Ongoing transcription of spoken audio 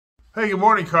Hey, good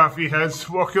morning, coffee heads.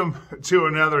 Welcome to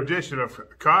another edition of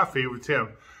Coffee with Tim.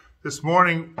 This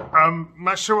morning, I'm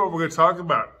not sure what we're going to talk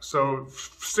about, so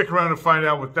stick around to find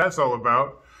out what that's all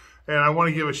about. And I want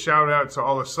to give a shout out to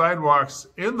all the sidewalks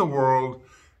in the world,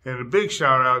 and a big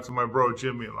shout out to my bro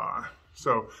Jimmy Law.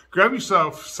 So grab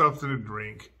yourself something to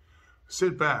drink,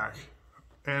 sit back,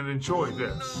 and enjoy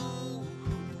this.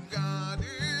 God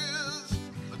is,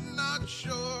 but not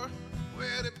sure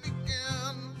where to begin.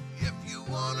 If you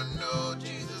want to know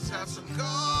Jesus, have some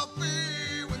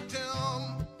coffee with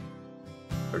Tim.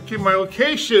 Okay, my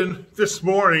location this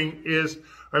morning is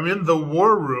I'm in the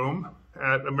War Room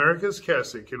at America's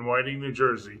Keswick in Whiting, New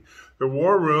Jersey. The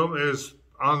War Room is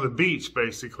on the beach,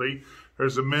 basically.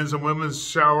 There's a men's and women's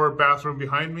shower bathroom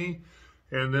behind me,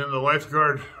 and then the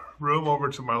lifeguard room over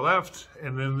to my left,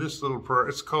 and then this little prayer,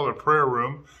 it's called a prayer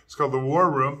room. It's called the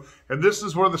War Room, and this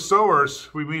is where the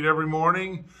sowers, we meet every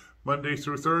morning, Monday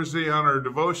through Thursday on our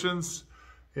devotions,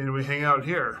 and we hang out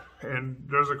here. And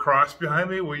there's a cross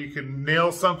behind me where you can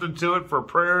nail something to it for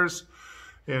prayers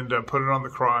and put it on the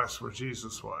cross where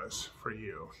Jesus was for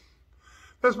you.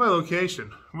 That's my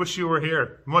location. Wish you were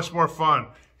here. Much more fun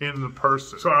in the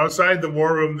person. So outside the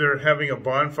War Room, they're having a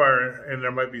bonfire, and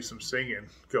there might be some singing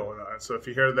going on. So if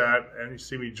you hear that and you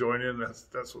see me join in,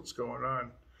 that's what's going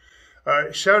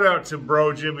on. Shout out to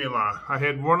bro Jimmy Law. I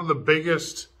had one of the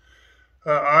biggest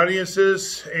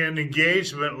audiences and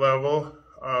engagement level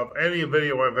of any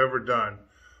video I've ever done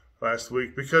last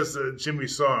week because of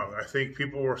Jimmy's song. I think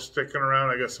people were sticking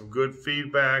around. I got some good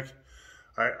feedback.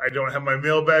 I don't have my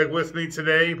mailbag with me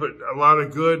today, but a lot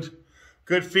of good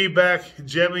feedback.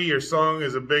 Jimmy, your song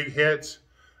is a big hit,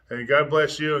 and God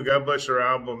bless you, and God bless your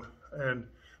album. And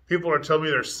people are telling me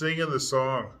they're singing the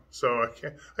song, so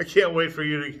I can't wait for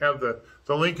you to have the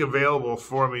link available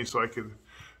for me so I can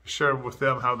share with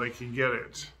them how they can get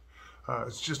it.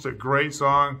 It's just a great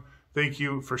song. Thank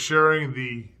you for sharing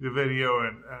the video,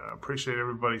 and I appreciate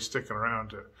everybody sticking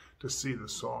around to see the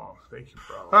song. Thank you,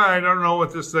 bro. All right, I don't know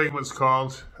what this segment's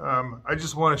called. I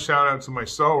just want to shout out to my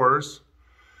sowers.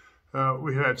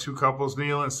 We had two couples,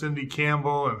 Neil and Cindy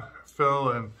Campbell, and Phil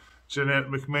and Jeanette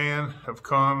McMahon have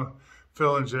come.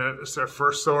 Phil and Jeanette, it's their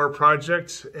first sower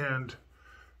project, and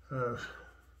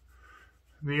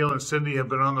Neil and Cindy have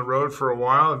been on the road for a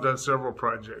while and done several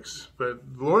projects. But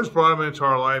the Lord's brought them into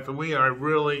our life, and we are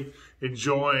really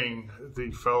enjoying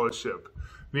the fellowship.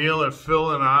 Neil and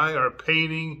Phil and I are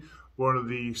painting one of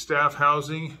the staff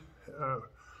housing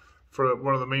for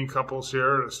one of the main couples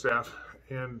here, the staff.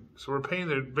 And so we're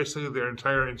painting basically their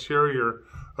entire interior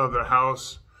of their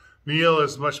house. Neil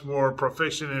is much more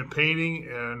proficient in painting,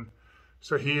 and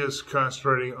so he is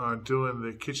concentrating on doing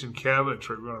the kitchen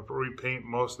cabinetry. We're going to repaint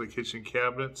most of the kitchen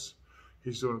cabinets.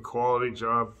 He's doing a quality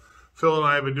job. Phil and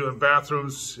I have been doing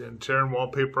bathrooms and tearing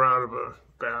wallpaper out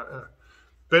of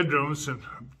bedrooms and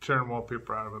tearing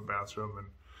wallpaper out of a bathroom, and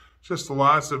just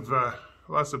lots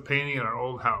of painting in our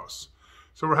old house.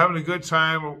 So we're having a good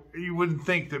time. You wouldn't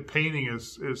think that painting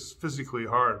is physically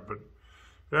hard, but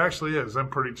it actually is. I'm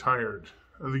pretty tired.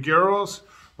 The girls,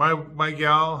 my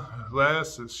gal,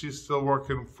 Les, she's still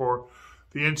working for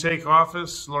the intake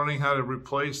office, learning how to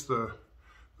replace the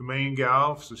main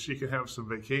gal so she can have some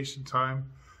vacation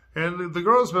time. And the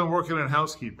girls have been working in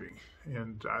housekeeping,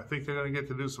 and I think they're going to get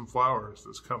to do some flowers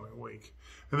this coming week.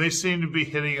 And they seem to be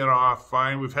hitting it off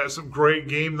fine. We've had some great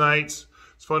game nights.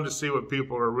 It's fun to see what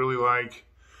people are really like.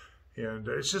 And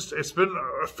it's been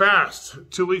fast.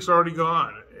 2 weeks already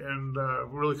gone. And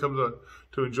really come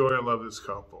to enjoy and love these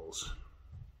couples.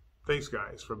 Thanks,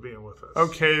 guys, for being with us.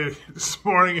 Okay, this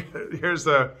morning, here's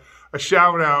a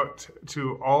shout out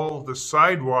to all the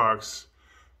sidewalks,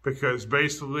 because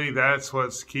basically that's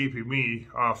what's keeping me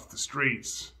off the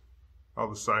streets, all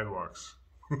the sidewalks.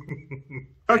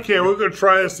 Okay, we're going to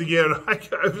try this again.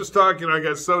 I was talking, I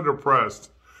got so depressed.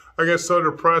 I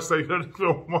didn't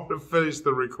even want to finish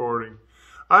the recording.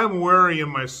 I'm weary in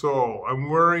my soul. I'm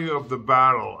weary of the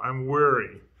battle. I'm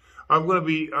weary. I'm going to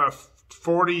be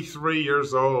 43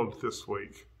 years old this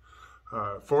week.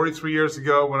 43 years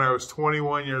ago, when I was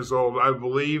 21 years old, I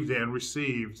believed and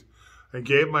received and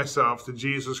gave myself to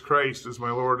Jesus Christ as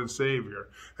my Lord and Savior.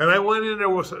 And I went in there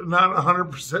with not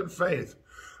 100% faith.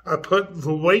 I put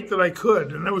the weight that I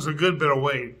could, and it was a good bit of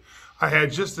weight. I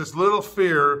had just this little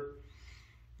fear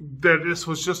that this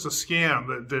was just a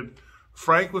scam, that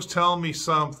Frank was telling me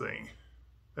something,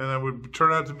 and it would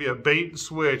turn out to be a bait and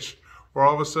switch, where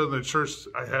all of a sudden the church,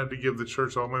 I had to give the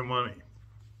church all my money.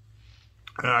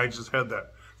 And I just had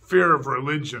that fear of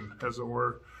religion, as it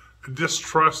were, a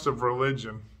distrust of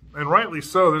religion. And rightly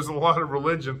so. There's a lot of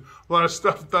religion, a lot of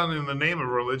stuff done in the name of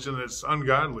religion that's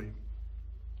ungodly.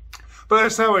 But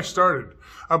that's how I started.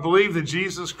 I believe that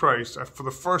Jesus Christ, for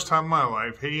the first time in my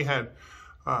life, he had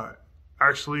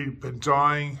actually been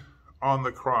dying on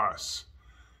the cross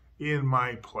in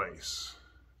my place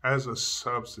as a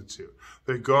substitute.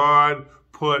 That God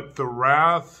put the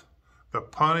wrath, the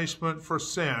punishment for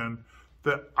sin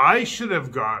that I should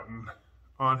have gotten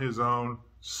on his own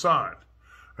Son.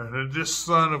 And that this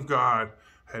Son of God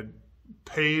had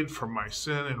paid for my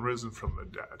sin and risen from the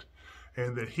dead.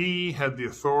 And that he had the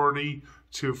authority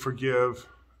to forgive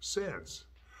sins.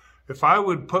 If I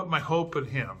would put my hope in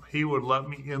him, he would let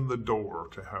me in the door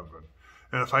to heaven.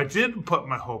 And if I didn't put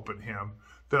my hope in him,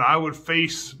 then I would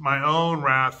face my own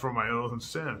wrath for my own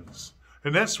sins.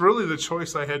 And that's really the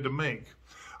choice I had to make.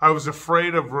 I was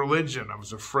afraid of religion. I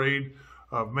was afraid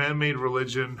of man-made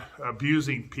religion,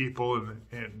 abusing people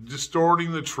and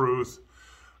distorting the truth.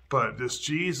 But this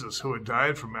Jesus who had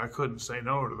died for me, I couldn't say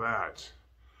no to that.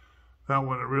 Not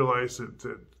when I realized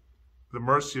that the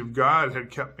mercy of God had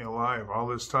kept me alive all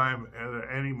this time, and at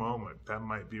any moment that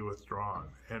might be withdrawn.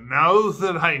 And now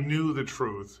that I knew the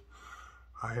truth,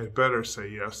 I had better say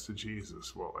yes to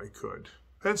Jesus while I could.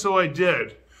 And so I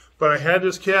did. But I had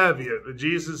this caveat that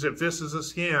Jesus, if this is a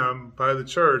scam by the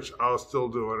church, I'll still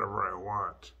do whatever I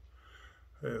want.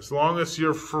 As long as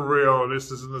you're for real and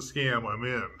this isn't a scam, I'm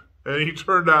in. And he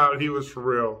turned out he was for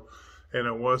real, and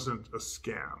it wasn't a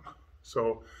scam.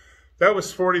 So that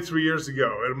was 43 years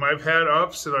ago. And I've had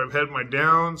ups and I've had my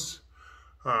downs.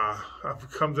 I've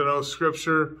come to know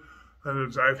Scripture.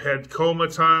 And I've had coma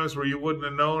times where you wouldn't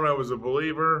have known I was a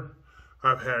believer.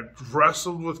 I've had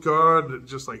wrestled with God,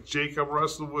 just like Jacob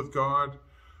wrestled with God.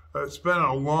 It's been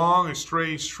a long and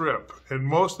strange trip. And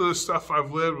most of the stuff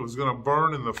I've lived was going to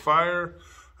burn in the fire.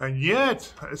 And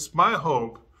yet, it's my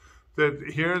hope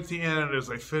that here at the end, as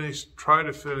I try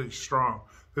to finish strong,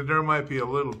 that there might be a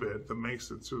little bit that makes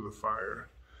it through the fire.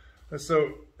 And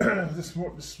so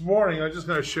this morning, I'm just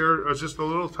going to share just a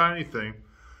little tiny thing.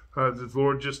 There's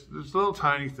little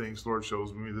tiny things Lord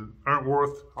shows me that aren't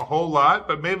worth a whole lot,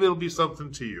 but maybe it'll be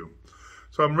something to you.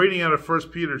 So I'm reading out of 1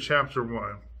 Peter chapter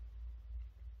 1,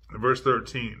 verse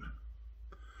 13.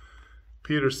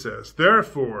 Peter says,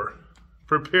 "Therefore,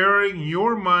 preparing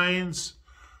your minds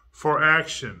for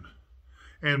action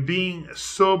and being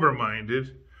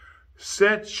sober-minded,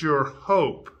 set your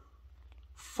hope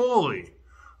fully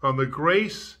on the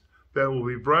grace that will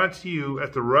be brought to you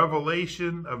at the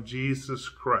revelation of Jesus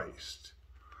Christ.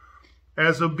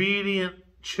 As obedient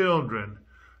children,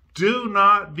 do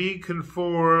not be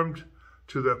conformed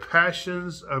to the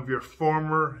passions of your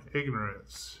former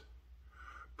ignorance,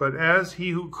 but as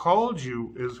he who called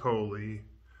you is holy,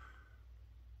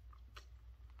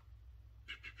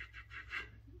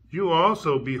 you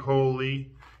also be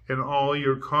holy in all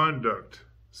your conduct,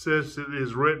 since it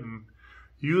is written,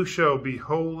 'You shall be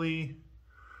holy,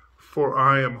 for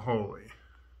I am holy.'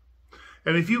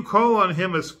 And if you call on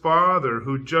him as Father,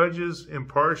 who judges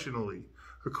impartially,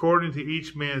 according to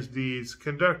each man's deeds,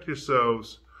 conduct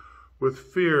yourselves with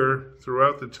fear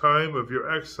throughout the time of your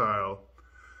exile,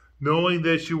 knowing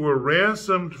that you were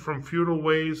ransomed from futile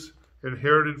ways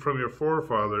inherited from your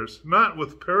forefathers, not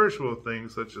with perishable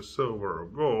things such as silver or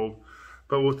gold,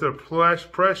 but with the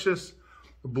precious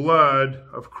blood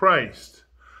of Christ,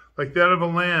 like that of a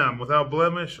lamb without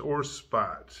blemish or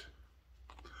spot."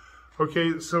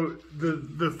 Okay, so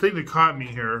the thing that caught me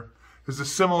here is the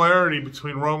similarity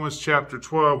between Romans chapter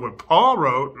 12, what Paul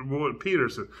wrote, and what Peter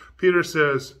said. Peter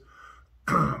says,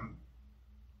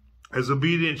 "As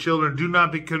obedient children, do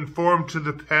not be conformed to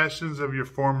the passions of your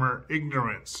former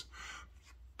ignorance."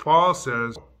 Paul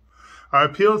says, "I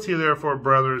appeal to you, therefore,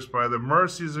 brothers, by the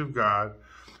mercies of God,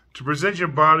 to present your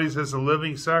bodies as a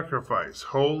living sacrifice,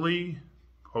 holy,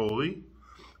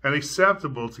 and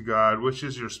acceptable to God, which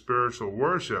is your spiritual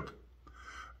worship.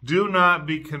 Do not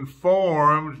be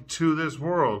conformed to this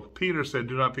world." Peter said,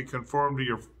 do not be conformed to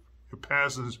your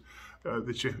passions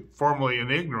that you formerly in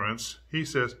ignorance. He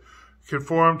says,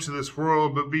 conform to this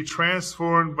world, but be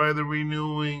transformed by the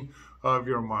renewing of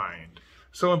your mind.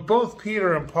 So in both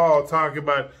Peter and Paul talk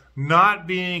about not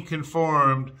being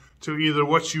conformed to either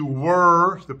what you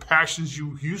were, the passions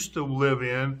you used to live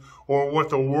in, or what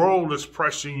the world is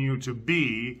pressing you to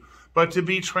be, but to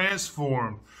be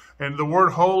transformed. And the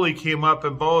word holy came up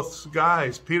in both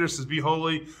guys. Peter says, be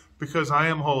holy because I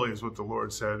am holy, is what the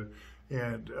Lord said.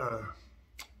 And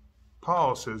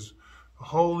Paul says,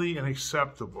 holy and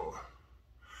acceptable.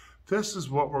 This is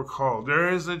what we're called. There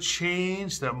is a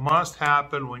change that must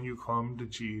happen when you come to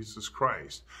Jesus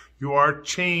Christ. You are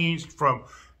changed from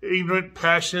ignorant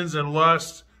passions and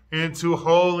lust into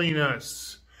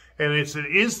holiness. And it's an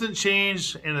instant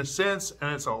change in a sense,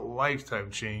 and it's a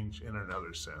lifetime change in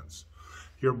another sense.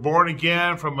 You're born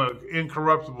again from an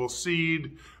incorruptible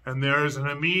seed, and there's an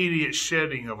immediate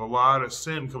shedding of a lot of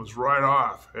sin comes right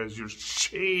off as you're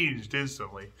changed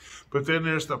instantly. But then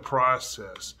there's the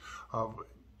process of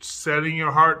setting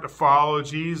your heart to follow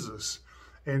Jesus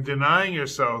and denying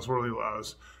yourselves what he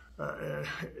loves.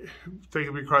 Take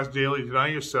up your cross daily, deny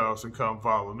yourselves, and come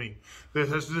follow me.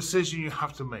 There's a decision you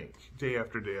have to make day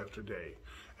after day after day.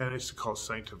 And it's called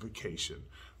sanctification,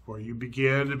 where you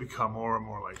begin to become more and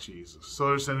more like Jesus. So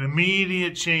there's an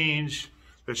immediate change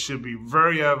that should be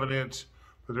very evident,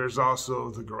 but there's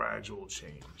also the gradual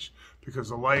change.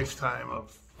 Because a lifetime of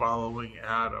following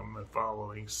Adam and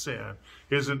following sin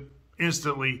isn't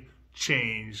instantly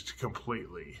changed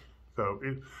completely.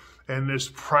 And there's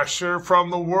pressure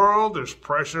from the world. There's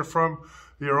pressure from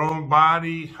your own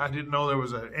body. I didn't know there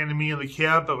was an enemy in the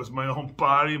camp. That was my own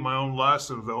body, my own lust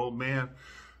of the old man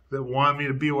that wanted me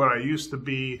to be what I used to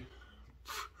be.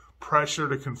 Pressure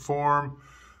to conform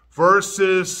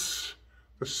versus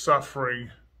the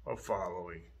suffering of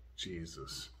following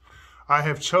Jesus. I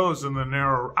have chosen the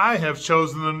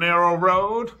narrow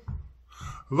road.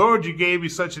 Lord, you gave me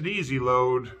such an easy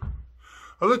load.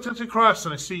 I looked at the cross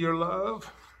and I see your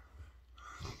love.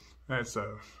 That's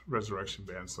a Resurrection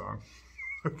Band song.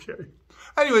 Okay.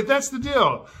 Anyway, that's the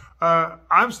deal.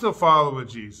 I'm still following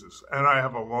Jesus, and I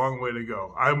have a long way to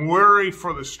go. I'm worried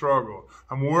for the struggle.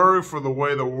 I'm worried for the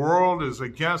way the world is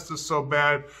against us so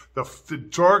bad. The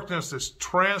darkness is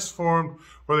transformed,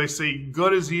 where they say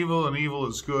good is evil and evil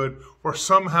is good, or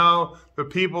somehow the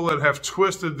people that have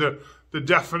twisted the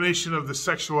definition of the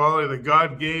sexuality that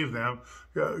God gave them,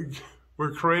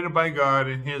 were created by God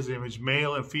in his image,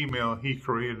 male and female, he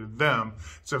created them.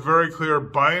 It's a very clear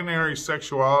binary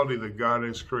sexuality that God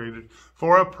has created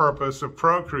for a purpose of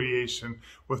procreation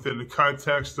within the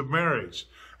context of marriage.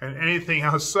 And anything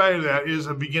outside of that is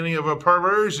a beginning of a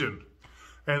perversion.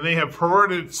 And they have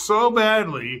perverted so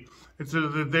badly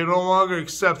that they no longer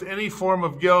accept any form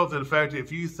of guilt. In fact,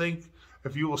 if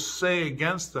you will say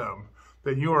against them,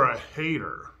 then you are a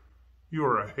hater. You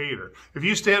are a hater. If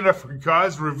you stand up for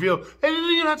God's revealed, and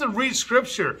you don't have to read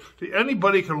scripture.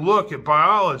 Anybody can look at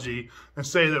biology and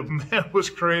say that man was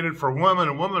created for woman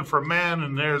and woman for man,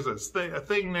 and there's a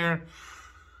thing there.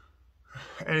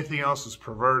 Anything else is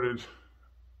perverted.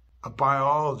 A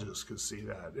biologist could see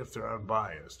that if they're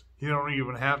unbiased. You don't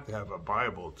even have to have a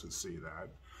Bible to see that.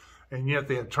 And yet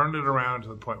they have turned it around to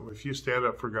the point where if you stand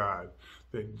up for God,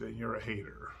 then you're a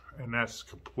hater. And that's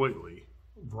completely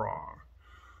wrong.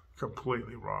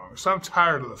 Completely wrong. So I'm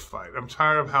tired of the fight. I'm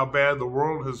tired of how bad the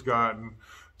world has gotten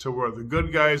to where the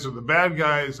good guys are the bad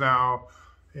guys now,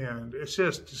 and it's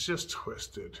just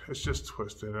twisted. It's just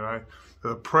twisted. And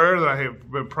the prayer that I have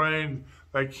been praying,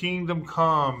 thy kingdom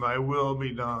come, thy will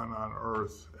be done on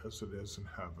earth as it is in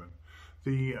heaven.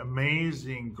 The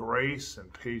amazing grace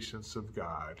and patience of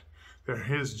God. There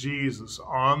is Jesus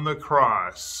on the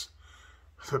cross.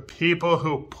 The people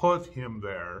who put him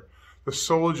there, the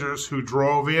soldiers who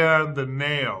drove in the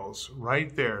nails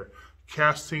right there,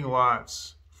 casting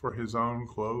lots for his own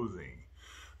clothing.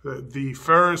 The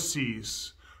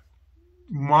Pharisees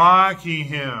mocking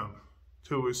him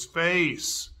to his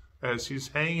face as he's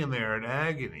hanging there in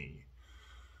agony.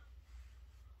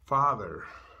 Father,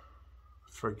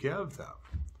 forgive them,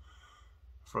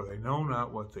 for they know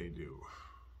not what they do.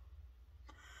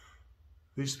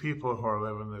 These people who are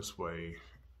living this way,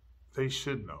 they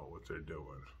should know what they're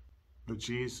doing. But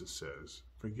Jesus says,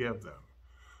 forgive them,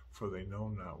 for they know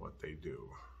not what they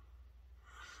do.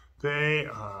 The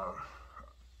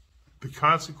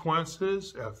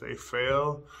consequences, if they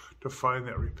fail to find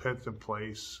that repentant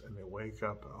place and they wake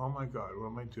up, oh my God, what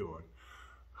am I doing?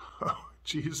 Oh,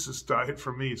 Jesus died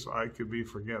for me so I could be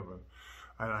forgiven.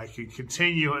 And I can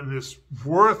continue in this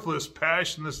worthless,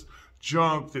 passionless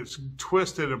junk that's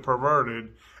twisted and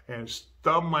perverted and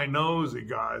stub my nose at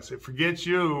God and say, forget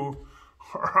you.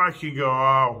 Or I can go,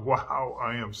 oh, wow,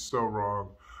 I am so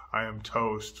wrong. I am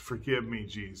toast. Forgive me,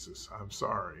 Jesus. I'm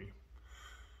sorry.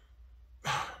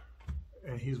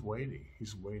 And he's waiting.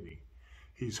 He's waiting.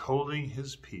 He's holding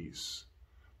his peace.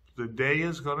 The day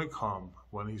is going to come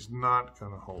when he's not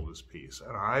going to hold his peace.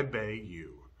 And I beg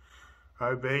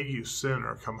you,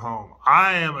 sinner, come home.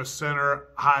 I am a sinner.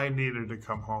 I needed to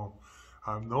come home.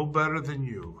 I'm no better than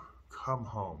you. Come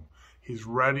home. He's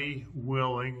ready,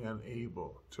 willing, and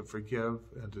able to forgive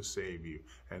and to save you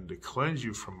and to cleanse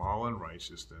you from all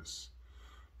unrighteousness.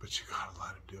 But you got to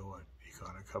let him do it. You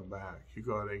got to come back. You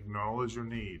got to acknowledge your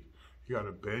need. You got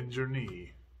to bend your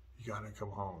knee. You got to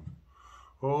come home.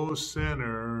 Oh,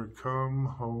 sinner, come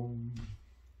home.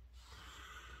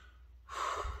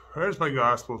 There's my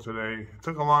gospel today. It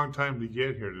took a long time to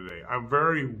get here today. I'm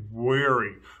very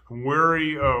weary. I'm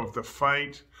weary of the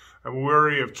fight. I'm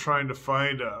weary of trying to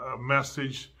find a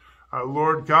message.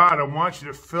 Lord God, I want you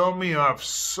to fill me up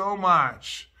so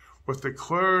much with the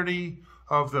clarity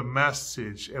of the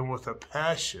message and with a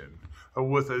passion,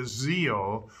 with a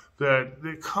zeal that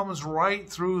it comes right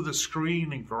through the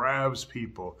screen and grabs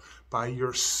people by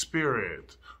your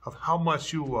spirit of how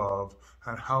much you love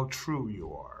and how true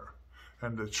you are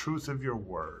and the truth of your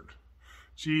word.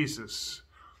 Jesus,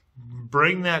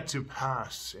 bring that to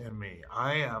pass in me.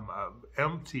 I am an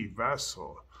empty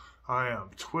vessel. I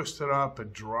am twisted up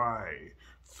and dry.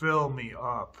 Fill me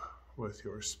up with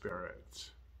your spirit.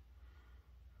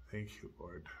 Thank you,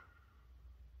 Lord.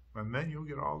 And then you'll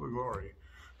get all the glory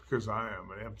because I am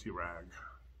an empty rag.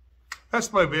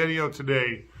 That's my video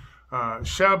today.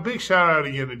 Big shout out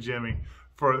again to Jimmy.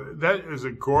 For that is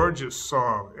a gorgeous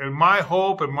song. And my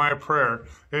hope and my prayer,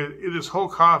 this whole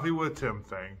Coffee with Tim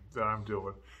thing that I'm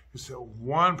doing, is that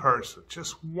one person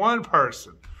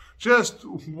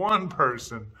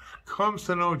comes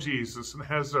to know Jesus and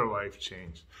has their life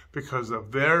changed because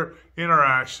of their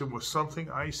interaction with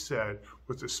something I said,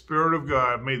 with the Spirit of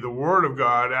God, made the Word of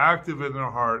God active in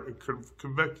their heart and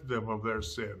convicted them of their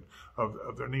sin,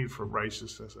 of their need for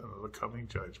righteousness and of the coming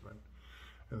judgment.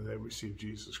 And they receive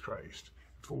Jesus Christ.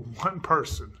 For one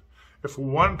person,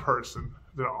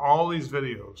 then all these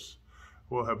videos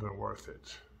will have been worth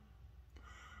it.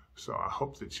 So I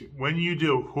hope that when you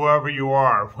do, whoever you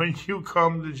are, when you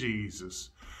come to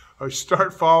Jesus,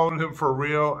 start following him for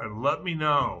real and let me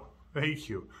know. Thank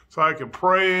you. So I can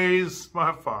praise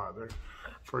my Father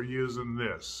for using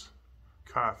this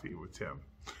Coffee with Tim.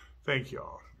 Thank you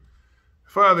all.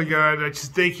 Father God, I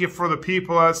just thank you for the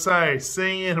people outside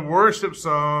singing worship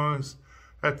songs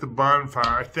at the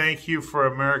bonfire. I thank you for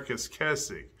America's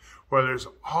Keswick, where there's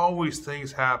always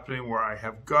things happening, where I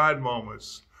have God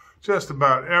moments just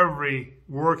about every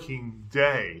working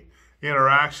day,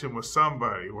 interaction with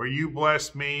somebody, where you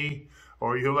bless me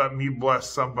or you let me bless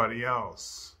somebody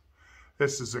else.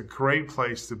 This is a great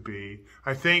place to be.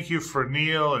 I thank you for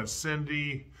Neil and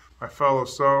Cindy, my fellow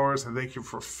sowers. I thank you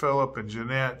for Philip and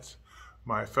Jeanette,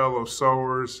 my fellow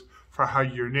sowers, for how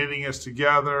you're knitting us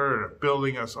together and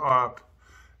building us up,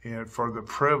 and for the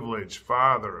privilege,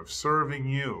 Father, of serving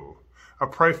you. I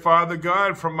pray, Father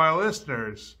God, for my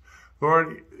listeners.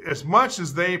 Lord, as much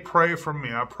as they pray for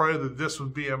me, I pray that this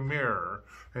would be a mirror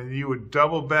and you would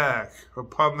double back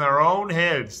upon their own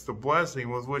heads the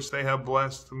blessing with which they have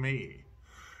blessed me.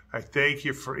 I thank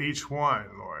you for each one,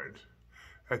 Lord.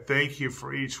 I thank you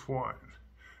for each one.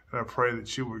 And I pray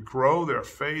that you would grow their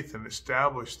faith and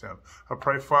establish them. I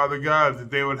pray, Father God, that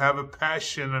they would have a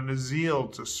passion and a zeal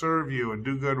to serve you and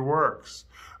do good works.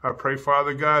 I pray,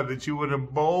 Father God, that you would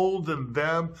embolden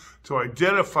them to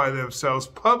identify themselves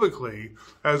publicly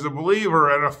as a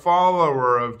believer and a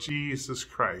follower of Jesus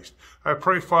Christ. I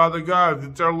pray, Father God,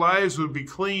 that their lives would be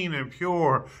clean and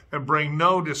pure and bring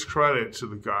no discredit to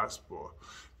the gospel,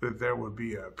 that there would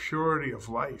be a purity of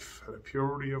life and a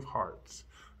purity of hearts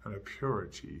and a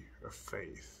purity of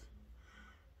faith.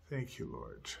 Thank you,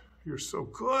 Lord. You're so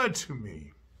good to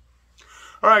me.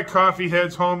 All right, coffee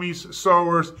heads, homies,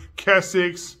 sowers,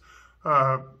 Kessicks,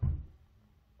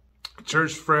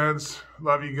 church friends,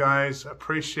 love you guys.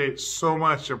 Appreciate so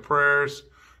much your prayers,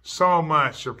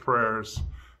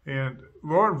 And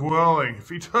Lord willing, if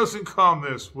he doesn't come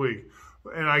this week,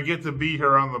 and I get to be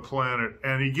here on the planet,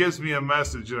 and he gives me a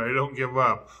message and I don't give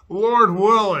up, Lord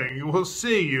willing, we'll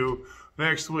see you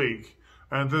next week.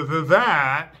 And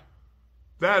that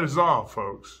is all,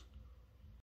 folks.